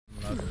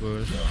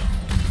push.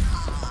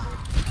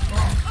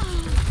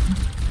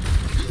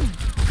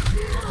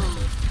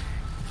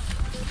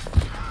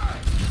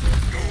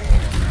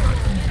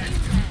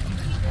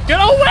 Get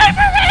away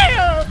from me!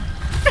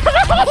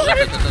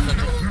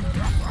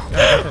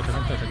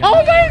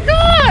 Oh my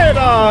god!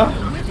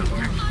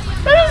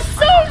 That is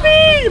so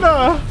mean!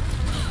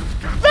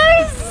 That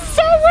is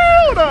so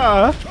rude!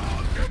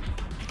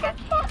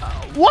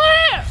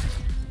 What?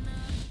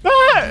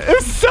 That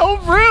is so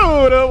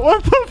rude!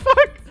 What the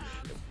fuck?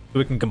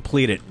 We can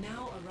complete it.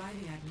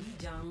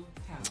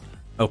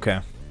 Okay.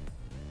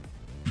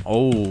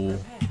 Oh,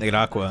 they get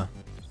aqua.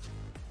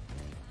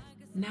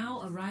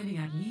 Now arriving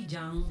at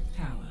Lijiang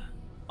Tower.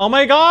 Oh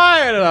my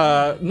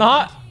god!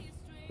 Not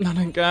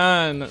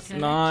again.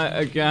 Not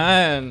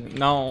again.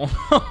 No.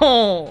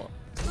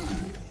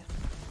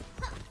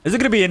 Is it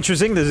gonna be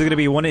interesting? This is gonna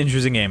be one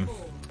interesting game.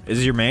 Is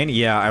this your main?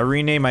 Yeah, I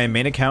renamed my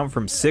main account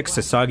from 6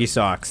 to Soggy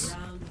Socks.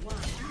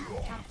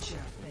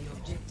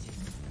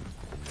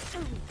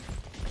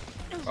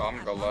 Oh, I'm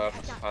gonna go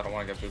left. I don't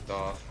want to get booped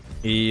off.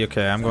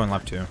 Okay, I'm going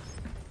left too.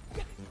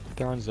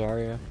 They're on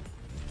Zarya.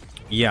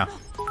 Yeah.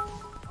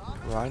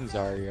 We're on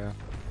Zarya.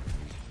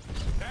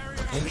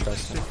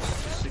 Interesting.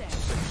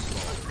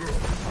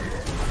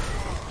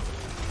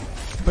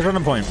 Push on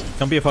the point.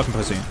 Don't be a fucking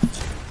pussy.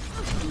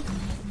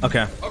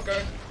 Okay.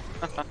 Okay.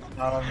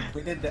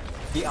 We did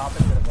the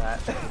opposite of that.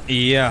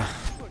 Yeah.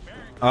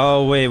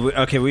 Oh wait.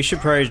 Okay, we should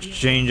probably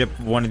change up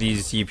one of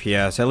these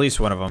EPS. At least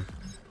one of them.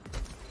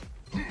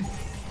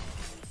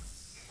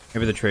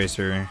 Maybe the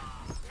tracer.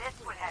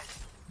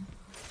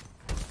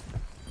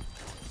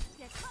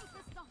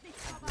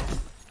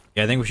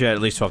 Yeah, I think we should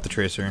at least swap the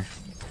tracer.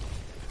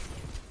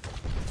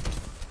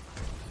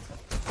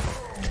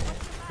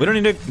 We don't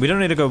need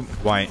to go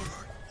white.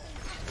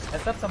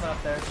 Let's up someone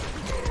up there.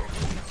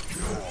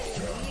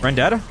 Run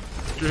data?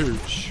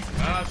 Huge.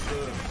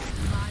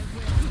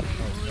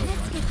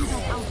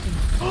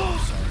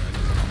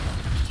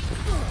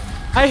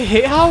 I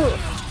hate how,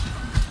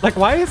 like,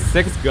 why is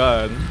 6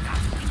 good?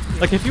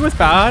 Like, if he was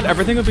bad,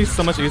 everything would be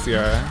so much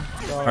easier.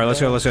 All right, let's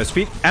go.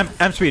 Speed.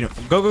 M speed.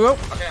 Go, go, go.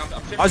 Okay, I'm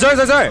Oh,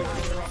 sorry.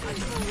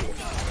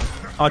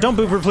 Oh, don't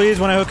boop her, please,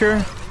 when I hook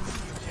her.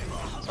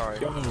 sorry.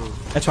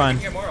 That's fine.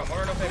 Yeah, Moro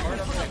no pay. I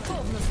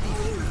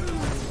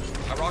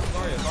rocked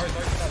Zarya. Zarya's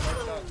dead.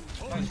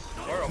 Nice.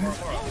 Moro.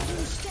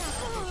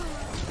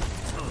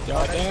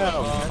 God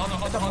damn.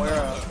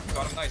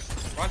 Got him, nice.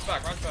 Runs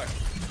back. Got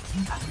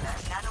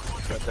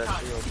that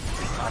shield.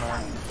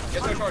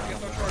 Get no charge.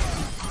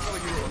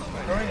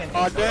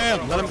 Oh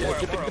damn! Let him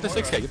get the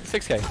 6k. Get the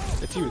 6k.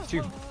 It's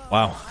you.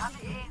 Wow.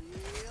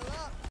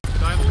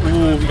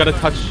 Ooh, we gotta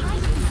touch.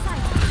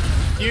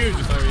 Huge,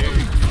 sorry.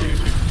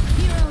 Huge.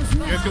 You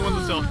guys can win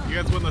this still. You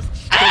guys win this.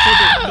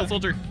 Kill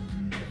soldier.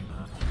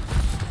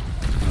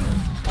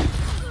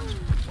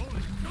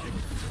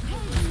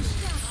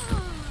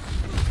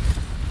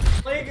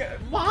 Like,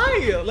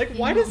 why? Like,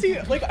 why does he,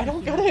 like, I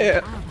don't get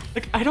it.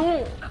 Like, I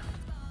don't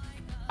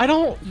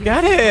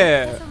get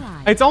it.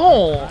 I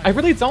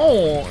really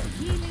don't.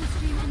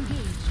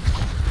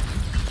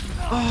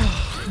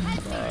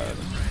 Oh, God.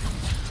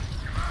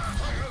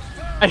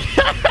 I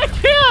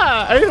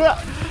can't.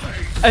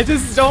 I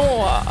just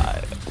don't.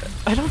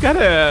 I don't get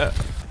it.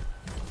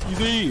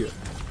 Easy.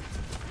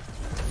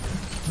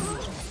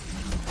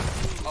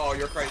 Oh,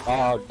 you're crazy.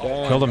 Oh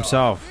damn. Killed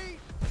himself.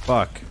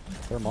 Fuck.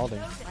 They're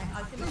molding.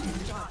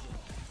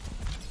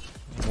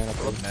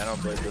 Nano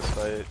blade this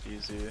fight,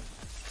 easy.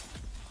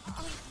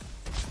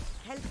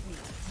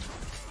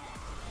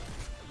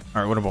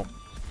 All right, what about?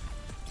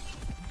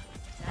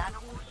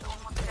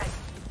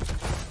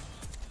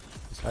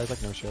 This guy's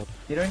like no shield.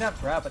 They don't have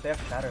grab, but they have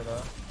shatter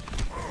though.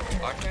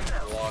 I can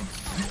block.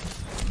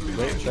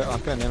 Wait,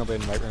 I'm gonna nano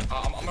blade in right room.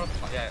 I'm gonna.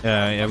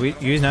 Yeah, we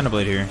use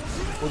nanoblade here.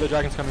 Oh, the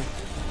dragon's coming.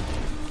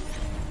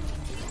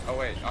 Oh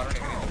wait, I don't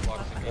even need to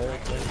block.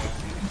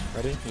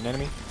 Ready? You nano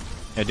me?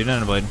 Yeah, do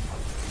nanoblade.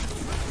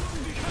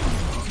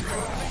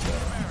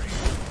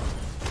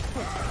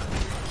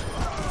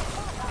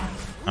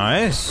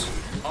 Nice.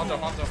 Hanzo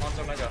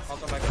Mega.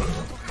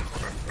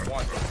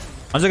 One.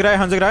 Hanzo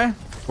G'day.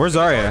 Where's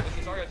Zarya?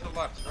 Zarya to the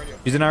left, right here.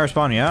 She's in our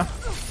spawn, yeah?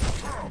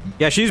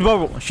 Yeah, she's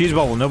bubble.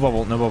 No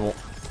bubble.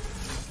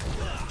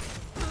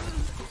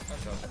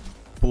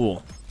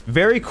 Cool.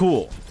 Very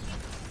cool.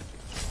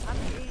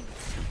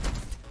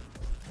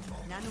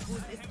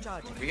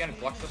 We can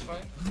flux this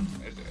fight?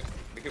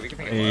 We can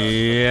make it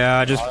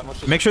Yeah, just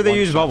make sure they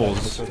use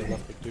bubbles.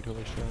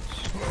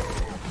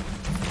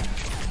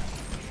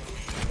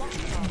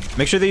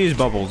 Make sure they use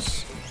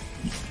bubbles.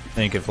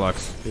 Then you can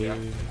flux. Yeah.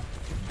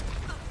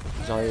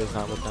 Zarya is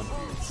not with them.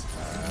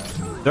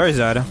 There's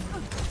Zada.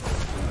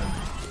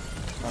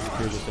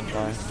 Just didn't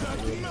try.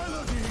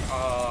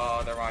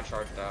 they're on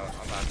charged out.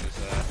 I'm not just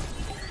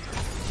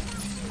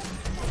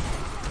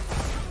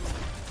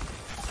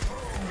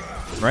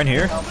Right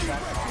here.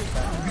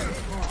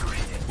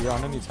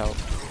 Yurana needs help.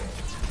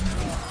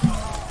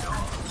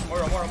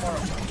 Moro.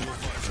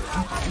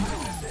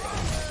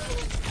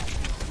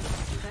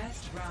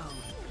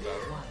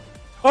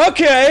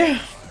 Okay.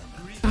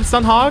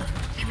 Stun Hog.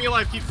 Keep me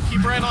alive.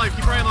 Keep Ryan alive.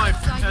 Keep Ryan alive.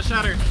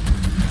 Shatter.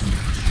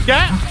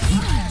 Get.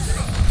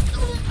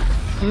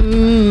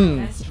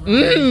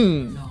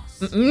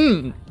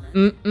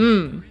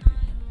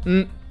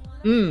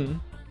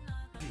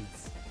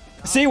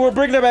 See, we're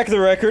bringing it back to the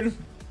record.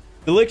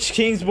 The Lich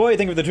Kings boy,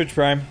 thank you for the Twitch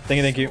Prime.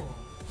 Thank you.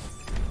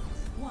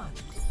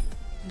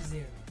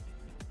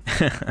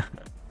 1-0.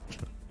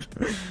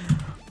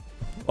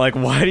 Like,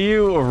 why do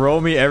you roll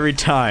me every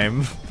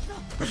time?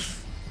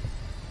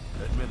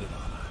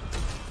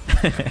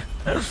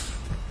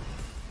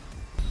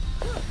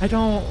 I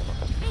don't.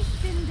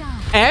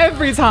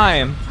 Every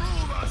time.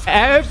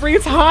 Every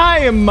time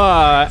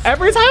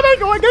I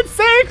go against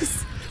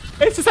 6,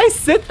 it's just I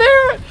sit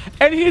there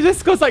and he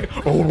just goes like,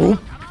 oh,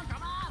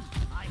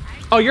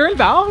 you're in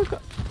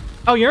Valk?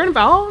 Oh, you're in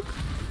Valk?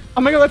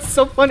 Oh my god, that's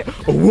so funny.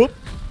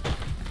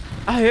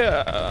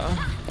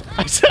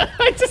 I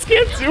just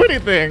can't do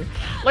anything.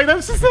 Like,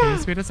 that's just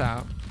speed us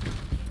out.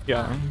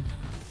 Yeah.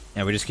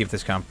 Yeah, we just keep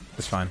this comp.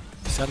 It's fine.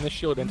 Send the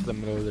shield into the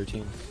middle of their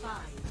team.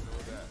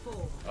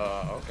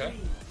 Okay.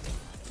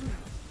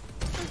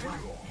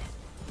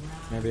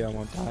 Maybe I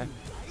won't die.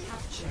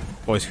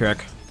 Voice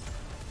crack.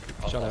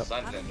 I'll Shut up.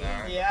 send in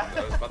there. Yeah.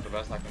 That was about the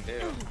best I can do.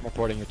 I'm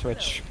reporting your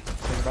Twitch.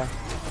 Bring back.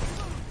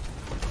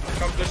 Here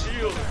comes the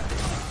shield.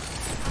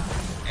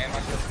 And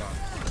my shield's gone.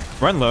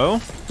 Run low.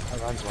 I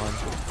runs one.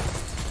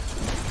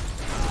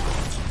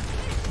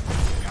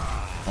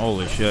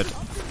 Holy shit.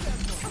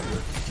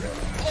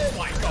 Oh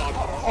my god.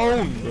 Oh,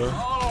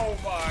 Oh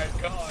my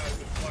god.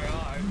 It's my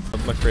eyes.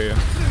 I'd look for you.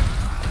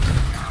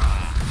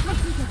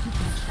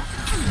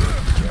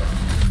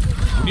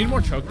 We need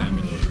more choke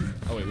damage.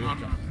 Oh wait, we have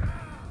choke.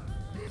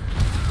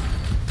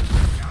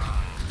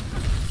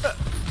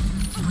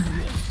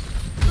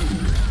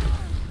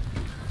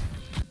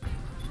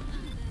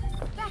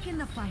 Back in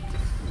the fight.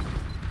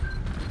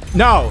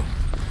 No.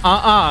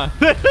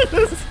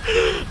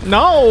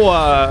 No.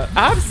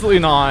 Absolutely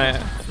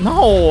not.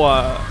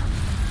 No.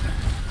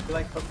 You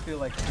like hook to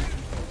like 2 people.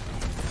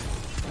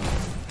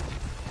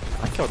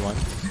 I killed one.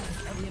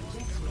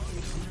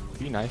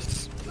 Be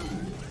nice.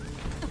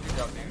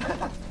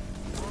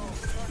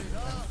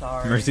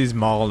 Sorry. Mercy's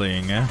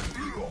mauling. I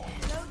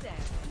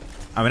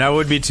mean, I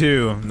would be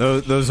too.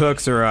 Those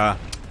hooks are, I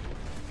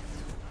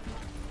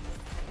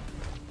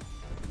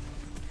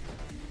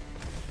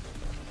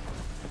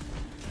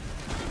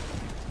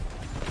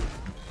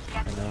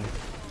know.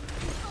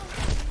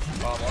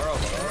 Laura.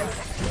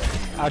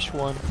 Ash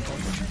one.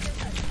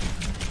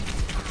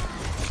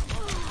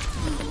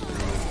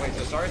 Wait,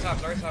 so sorry top.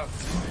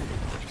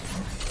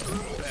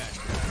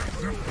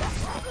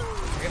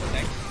 Get the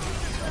tank.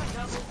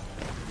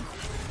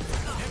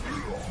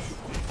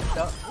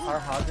 So, our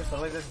hog just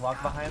literally just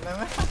walked behind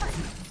them.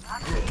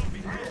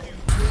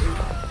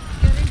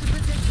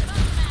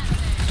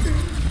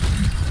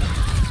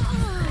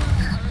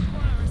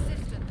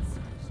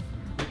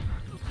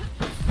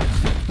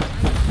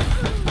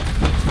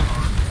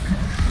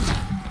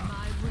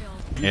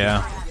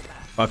 yeah.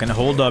 Fucking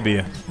whole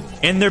W.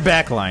 In their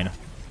back line.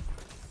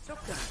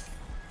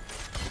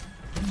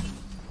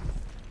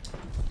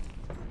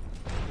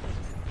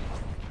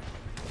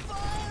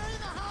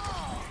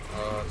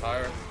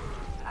 Tire.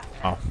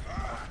 Oh.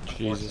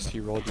 Jesus, he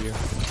rolled you.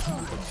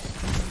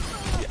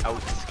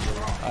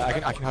 I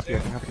can help you. I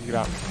can help you get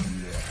out.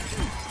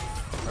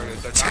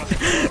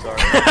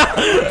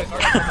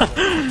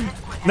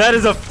 That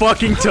is a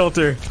fucking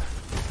tilter.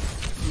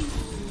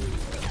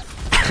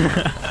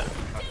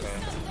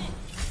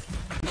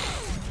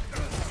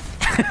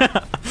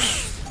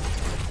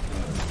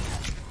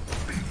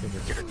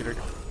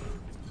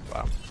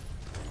 Wow.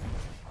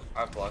 I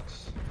have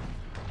flux.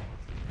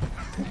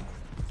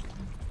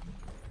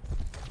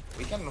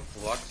 We can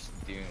flux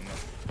Doom.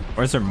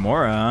 Where's there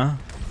more,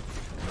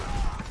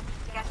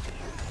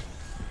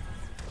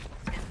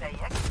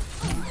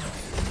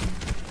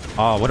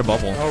 Oh, what a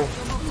bubble.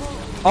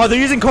 Oh, they're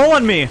using coal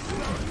on me! I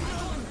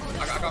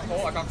got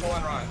Cole and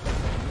Ryan.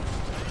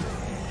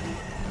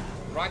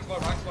 Ryan's low,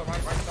 Ryan's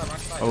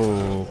side.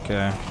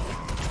 Okay.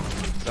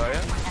 Sorry?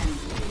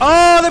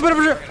 Oh, they put up a...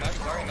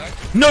 Sorry,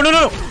 next. No!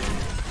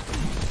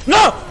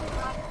 No!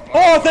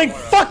 Oh, thank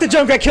fuck the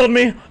jump guy killed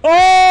me!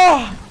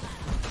 Oh!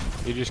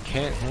 You just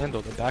can't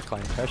handle the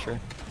backline pressure.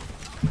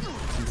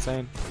 It's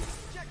insane.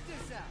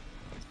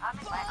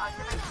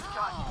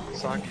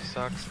 Soggy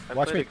sucks.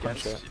 Watch me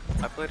punch it.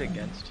 I played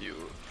against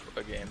you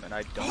a game and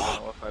I don't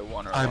know if I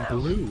won or I'm lost.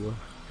 blue.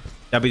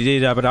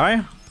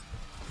 WD-die?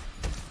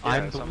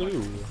 I'm something like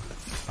blue.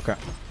 Okay.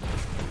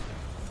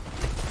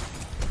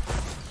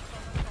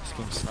 This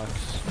game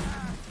sucks.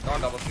 Go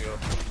on double shield.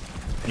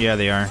 Yeah,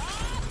 they are.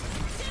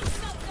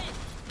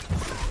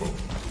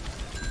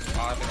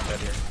 Oh, I think I'm dead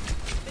here.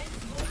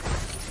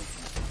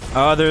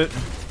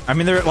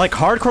 They're like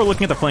hardcore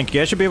looking at the flank. You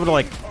guys should be able to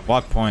like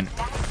walk point.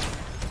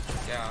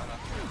 Yeah, I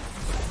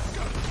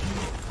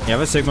know. You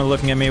have a Sigma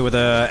looking at me with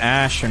a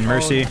Ash and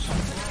Mercy.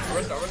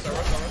 Where's that?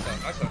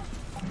 Nice one.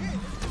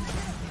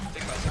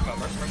 Sigma,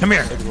 Mercy. Come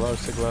here.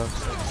 Sig low.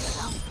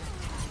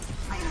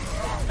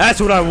 That's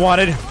what I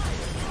wanted.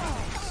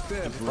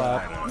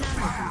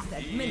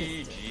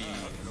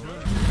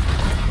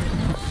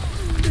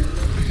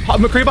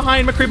 McCree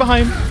behind, McCree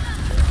behind.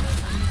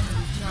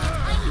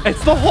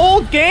 It's the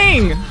whole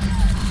gang.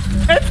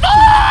 It's the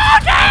whole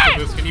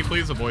gang. Can you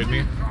please avoid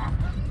me?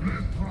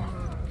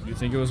 You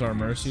think it was our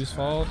Mercy's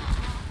fault?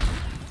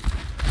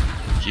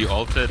 He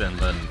ulted and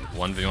then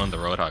 1v1 the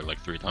Roadhog like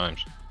 3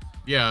 times.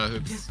 Yeah,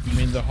 I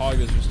mean, the Hog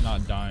is just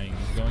not dying.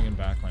 He's going in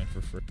backline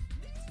for free.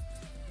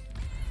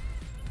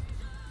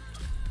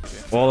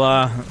 Well,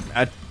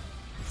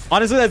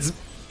 honestly,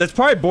 that's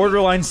probably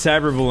borderline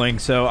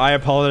cyberbullying, so I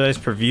apologize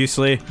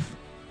profusely.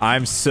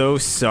 I'm so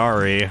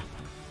sorry.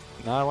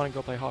 Now I want to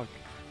go play Hog.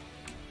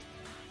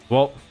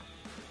 Well,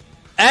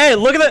 hey,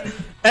 look at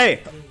the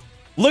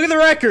look at the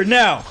record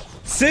now.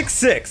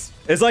 6-6.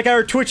 It's like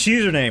our Twitch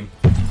username.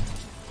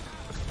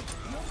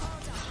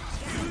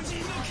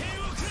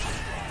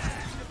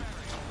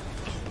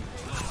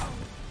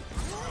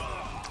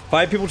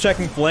 Five people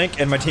checking flank,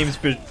 and my team's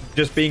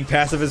just being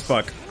passive as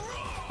fuck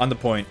on the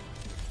point.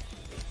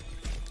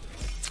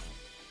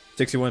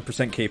 61%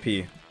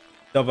 KP.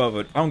 Double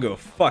vote. I don't give a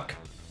fuck.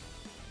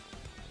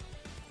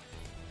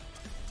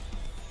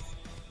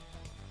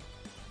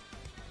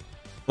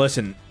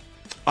 Listen,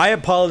 I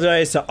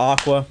apologize to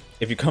Aqua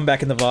if you come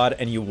back in the VOD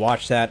and you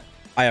watch that.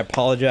 I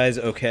apologize,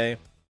 okay?